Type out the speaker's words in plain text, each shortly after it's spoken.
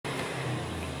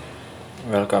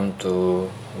Welcome to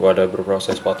Wadah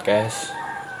Berproses Podcast,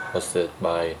 hosted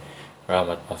by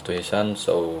Rahmat Maftuhisan.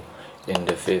 So, in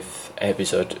the fifth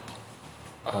episode,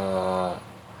 uh,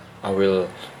 I will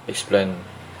explain,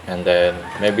 and then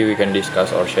maybe we can discuss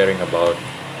or sharing about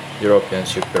European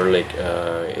Super League.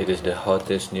 It is the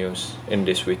hottest news in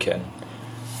this weekend,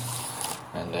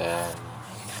 and then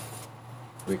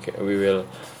we will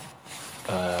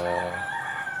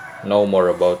know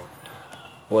more about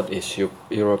what is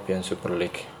European Super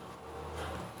League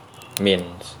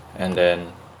means, and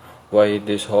then why it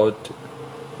is hot.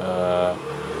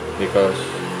 Because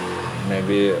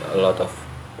maybe a lot of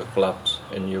clubs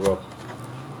in Europe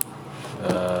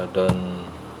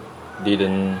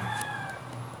didn't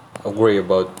agree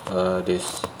about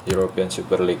this European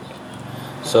Super League.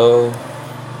 So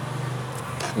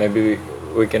maybe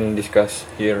we can discuss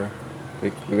here.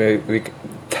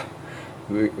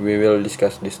 We will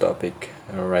discuss this topic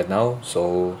right now.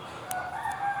 So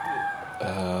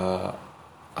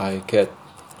I get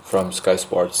from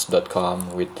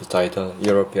skysports.com with the title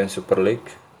European Super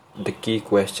League. The key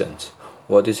questions: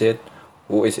 what is it,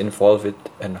 who is involved,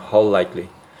 and how likely?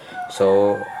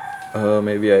 So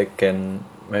maybe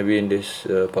in this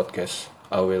podcast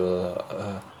I will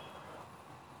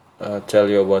tell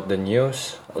you about the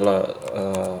news,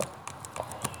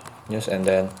 and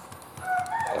then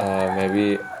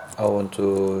maybe I want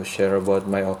to share about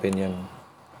my opinion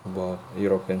about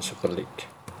European Super League.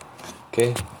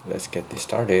 Okay, let's get this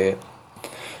started.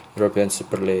 European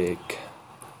Super League.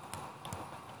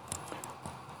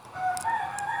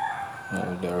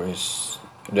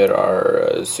 There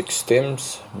are 6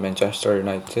 teams: Manchester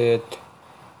United,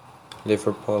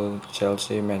 Liverpool,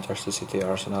 Chelsea, Manchester City,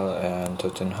 Arsenal, and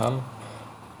Tottenham.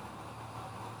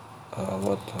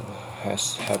 What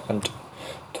has happened?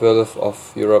 12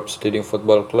 of Europe's leading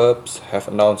football clubs have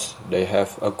announced they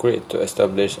have agreed to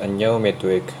establish a new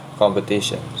midweek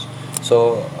competition.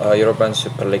 So, European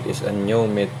Super League is a new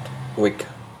midweek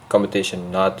competition,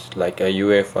 not like a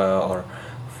UEFA or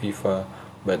FIFA,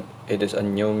 but it is a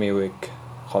new midweek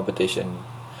competition.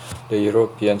 The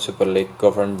European Super League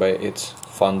governed by its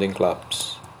founding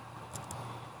clubs.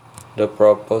 The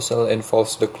proposal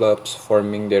involves the clubs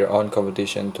forming their own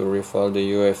competition to rival the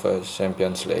UEFA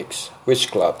Champions League.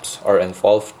 Which clubs are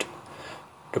involved?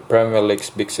 The Premier League's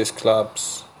big 6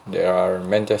 clubs. There are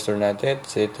Manchester United,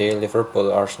 City,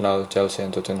 Liverpool, Arsenal, Chelsea,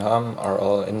 and Tottenham are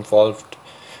all involved.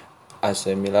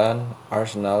 AC Milan,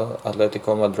 Arsenal,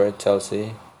 Atletico Madrid,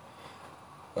 Chelsea,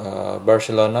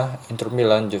 Barcelona, Inter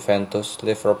Milan, Juventus,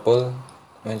 Liverpool,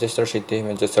 Manchester City,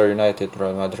 Manchester United,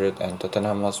 Real Madrid, and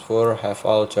Tottenham Hotspur have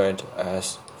all joined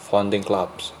as founding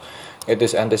clubs. It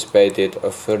is anticipated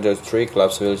a further 3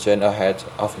 clubs will join ahead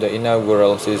of the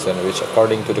inaugural season, which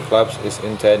according to the clubs is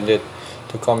intended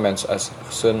to commence as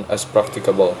soon as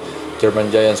practicable. German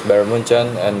giants Bayern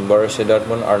Munchen and Borussia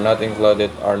Dortmund are not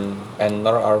included, and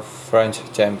nor are French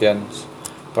champions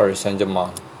Paris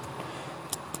Saint-Germain.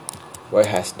 Why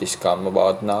has this come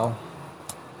about now?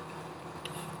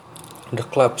 The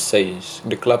clubs say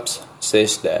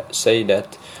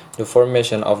that the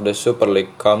formation of the Super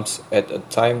League comes at a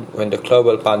time when the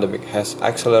global pandemic has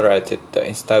accelerated the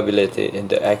instability in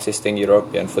the existing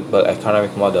European football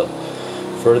economic model.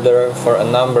 Further, for a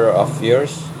number of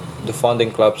years, the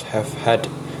founding clubs have had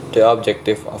the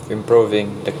objective of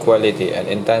improving the quality and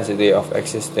intensity of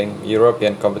existing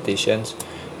European competitions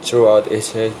throughout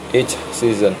each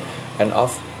season, and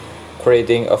of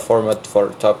creating a format for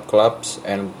top clubs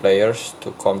and players to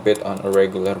compete on a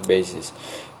regular basis.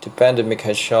 The pandemic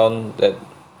has shown that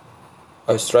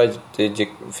a strategic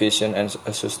vision and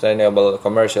a sustainable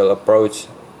commercial approach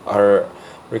are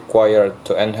required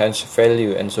to enhance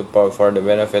value and support for the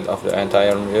benefit of the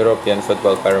entire European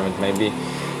football pyramid. Maybe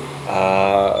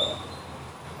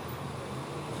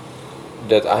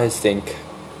that I think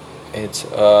it's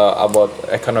about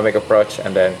economic approach,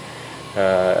 and then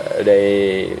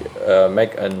they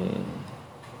make a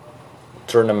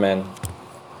tournament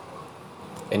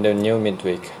in the new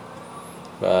midweek,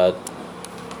 but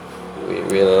we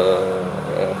will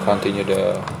continue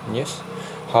the news.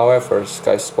 However,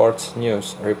 Sky Sports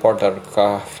News reporter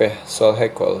Kafeh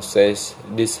Solhekol says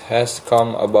this has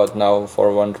come about now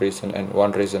for one reason and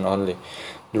one reason only.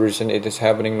 The reason it is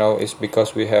happening now is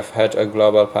because we have had a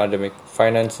global pandemic.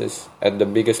 Finances at the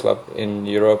biggest club in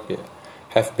Europe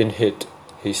have been hit,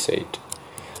 he said.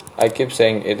 I keep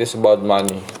saying it is about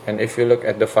money, and if you look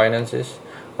at the finances,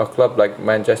 a club like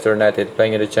Manchester United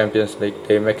playing in the Champions League,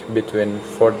 they make between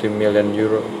 40 million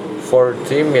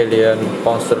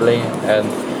pounds sterling and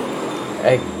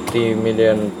 80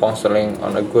 million pounds sterling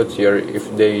on a good year if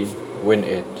they win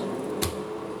it.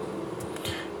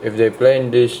 If they play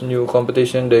in this new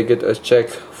competition, they get a check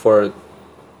for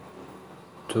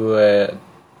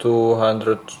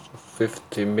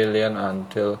 250 million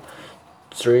until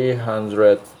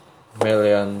 300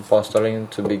 million pound sterling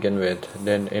to begin with.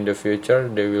 Then in the future,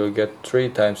 they will get 3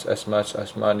 times as much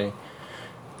money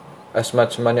a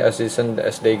season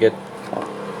as they get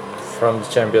from the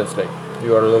Champions League.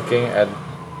 You are looking at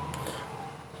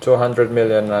 200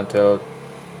 million until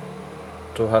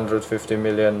 250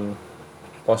 million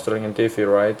pound sterling in TV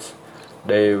rights.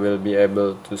 They will be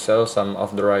able to sell some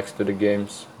of the rights to the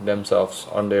games themselves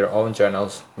on their own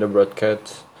channels, the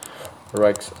broadcast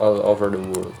rights all over the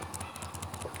world.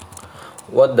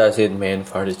 What does it mean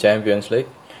for the Champions League?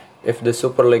 If the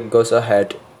Super League goes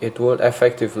ahead, it would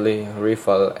effectively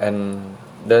rival and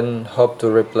then hope to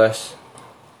replace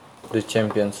the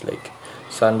Champions League.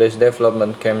 Sunday's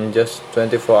development came just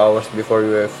 24 hours before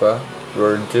UEFA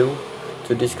were due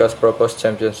to discuss proposed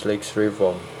Champions League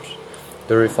reforms.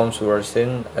 The reforms were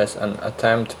seen as an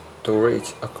attempt to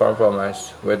reach a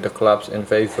compromise with the clubs in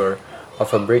favor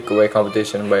of a breakaway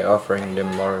competition by offering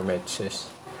them more matches.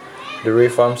 The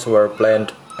reforms were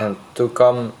planned and to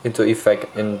come into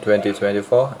effect in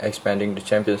 2024, expanding the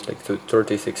Champions League to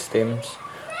 36 teams,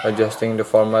 adjusting the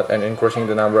format and increasing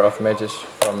the number of matches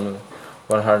from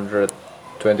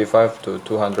 125 to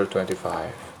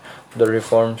 225. The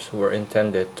reforms were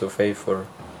intended to favor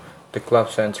the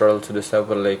clubs central to the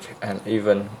Super League and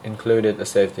even included a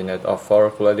safety net of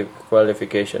 4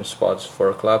 qualification spots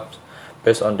for clubs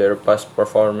based on their past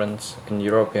performance in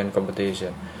European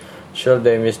competition. Sure,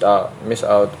 they missed out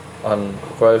on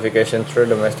qualification through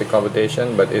domestic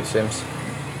competition, but it seems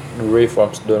the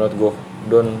reforms don't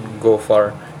go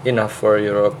far enough for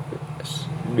Europe's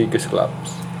biggest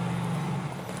clubs.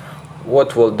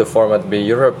 What will the format be?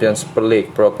 European Super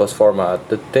League proposed format.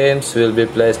 The teams will be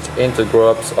placed into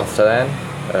groups of 10,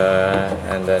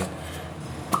 and then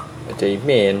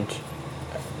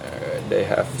they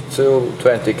have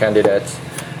 20 candidates.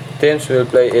 Teams will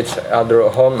play each other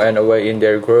home and away in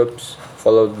their groups,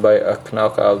 followed by a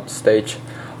knockout stage.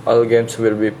 All games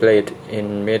will be played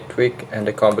in midweek, and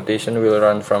the competition will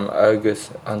run from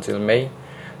August until May.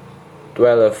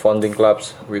 12 founding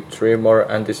clubs, with 3 more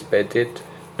anticipated.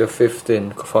 The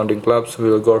 15 founding clubs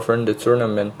will govern the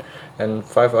tournament, and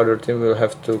 5 other teams will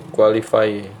have to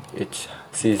qualify each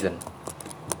season.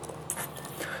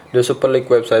 The Super League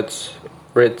website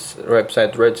rates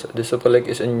the Super League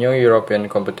is a new European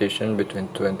competition between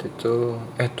 20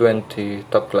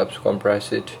 top clubs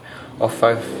comprised of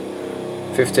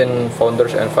 15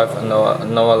 founders and 5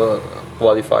 annual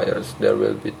qualifiers. There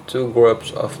will be 2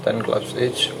 groups of 10 clubs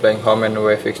each, playing home and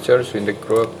away fixtures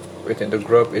within the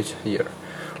group each year.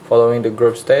 Following the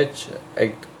group stage,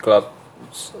 8 clubs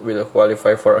will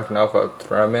qualify for a knockout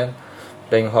tournament,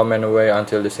 playing home and away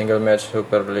until the single-match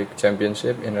Super League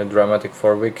Championship in a dramatic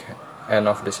 4-week end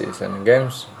of the season.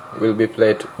 Games will be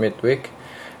played midweek,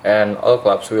 and all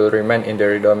clubs will remain in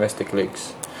their domestic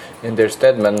leagues. In their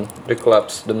statement, the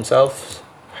clubs themselves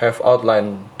have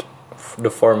outlined the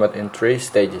format in 3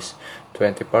 stages: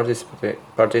 20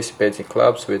 participating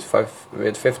clubs with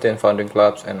 15 founding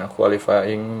clubs, and a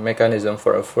qualifying mechanism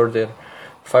for a further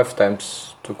 5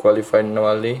 times to qualify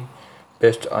annually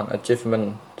based on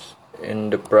achievements in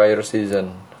the prior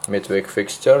season. Midweek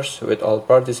fixtures with all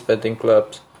participating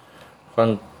clubs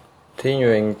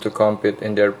continuing to compete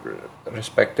in their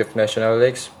respective national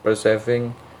leagues,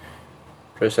 preserving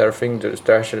the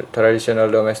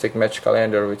traditional domestic match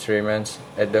calendar which remains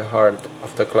at the heart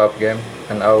of the club game.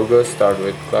 And August start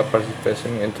with club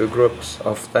participation into groups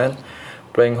of 10,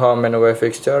 playing home and away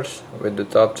fixtures, with the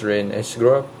top 3 in each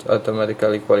group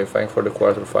automatically qualifying for the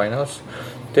quarterfinals.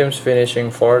 Teams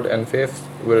finishing 4th and 5th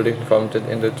will be competed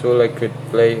in the 2-leg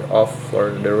play-off for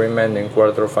the remaining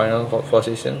quarterfinal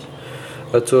positions.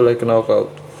 A 2-leg knockout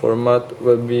format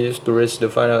will be used to reach the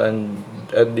final and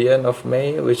at the end of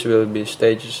May, which will be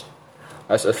staged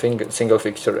as a single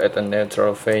fixture at a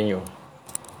neutral venue.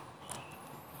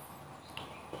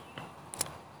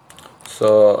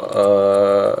 So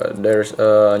there's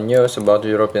news about the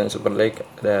European Super League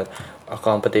that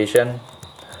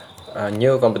a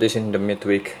new competition in the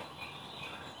midweek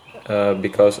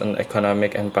because an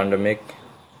economic and pandemic.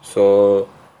 So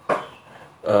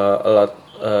a lot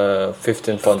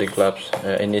 15 founding clubs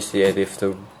initiative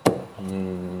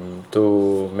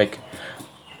to make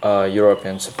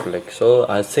European Super League. So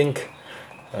I think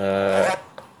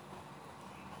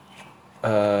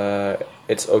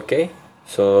it's okay.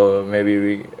 So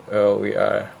maybe we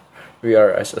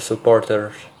are as a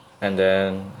supporter, and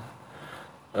then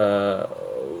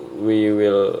we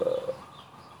will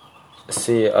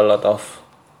see a lot of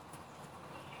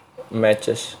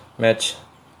match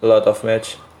a lot of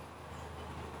match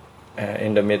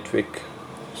in the midweek,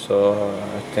 so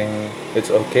I think it's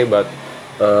okay, but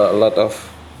a lot of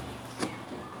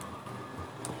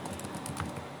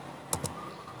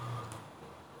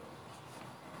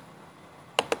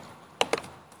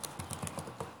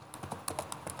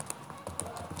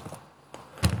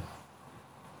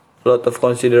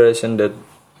consideration that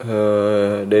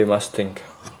they must think.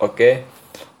 Okay,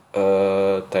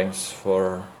 thanks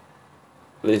for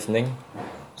listening.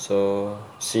 So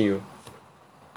see you.